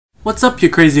What's up, you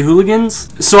crazy hooligans?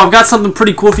 So I've got something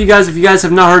pretty cool for you guys. If you guys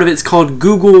have not heard of it, it's called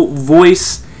Google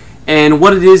Voice. And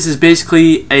what it is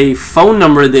basically a phone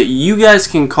number that you guys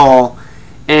can call,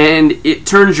 and it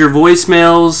turns your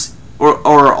voicemails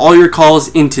or all your calls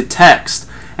into text.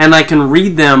 And I can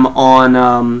read them on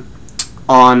the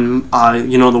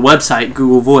website,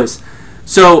 Google Voice.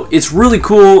 So it's really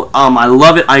cool. I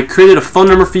love it. I created a phone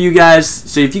number for you guys.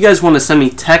 So if you guys want to send me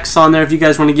texts on there, if you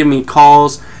guys want to give me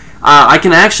calls, I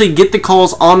can actually get the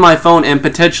calls on my phone and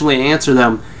potentially answer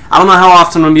them. I don't know how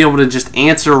often I'm going to be able to just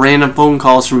answer random phone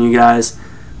calls from you guys.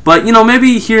 But, you know,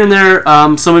 maybe here and there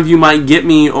some of you might get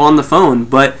me on the phone.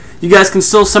 But you guys can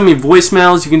still send me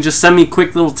voicemails. You can just send me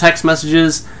quick little text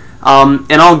messages,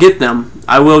 and I'll get them.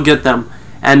 I will get them.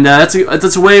 And that's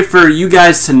a way for you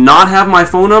guys to not have my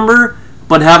phone number,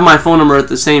 but have my phone number at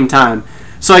the same time.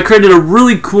 So I created a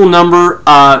really cool number.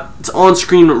 It's on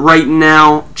screen right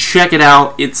now. Check it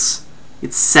out. It's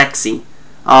sexy.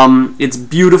 It's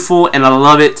beautiful, and I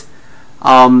love it.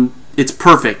 It's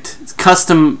perfect. It's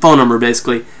custom phone number,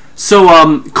 basically. So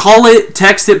call it,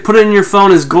 text it, put it in your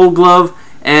phone as GoldGlove,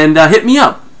 and hit me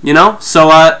up. You know. So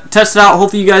test it out.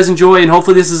 Hopefully you guys enjoy, and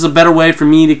hopefully this is a better way for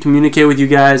me to communicate with you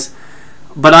guys.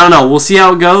 But I don't know. We'll see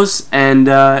how it goes, and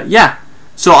yeah.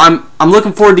 So I'm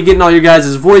looking forward to getting all your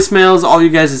guys' voicemails, all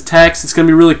your guys' texts. It's going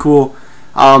to be really cool.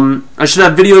 I should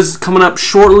have videos coming up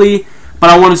shortly,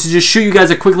 but I wanted to just shoot you guys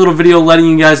a quick little video letting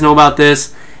you guys know about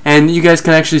this. And you guys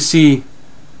can actually see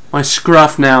my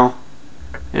scruff now.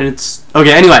 And it's...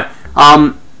 Okay, anyway.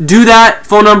 Do that.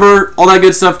 Phone number, all that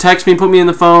good stuff. Text me, put me in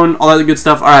the phone, all that good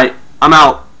stuff. Alright, I'm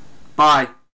out. Bye.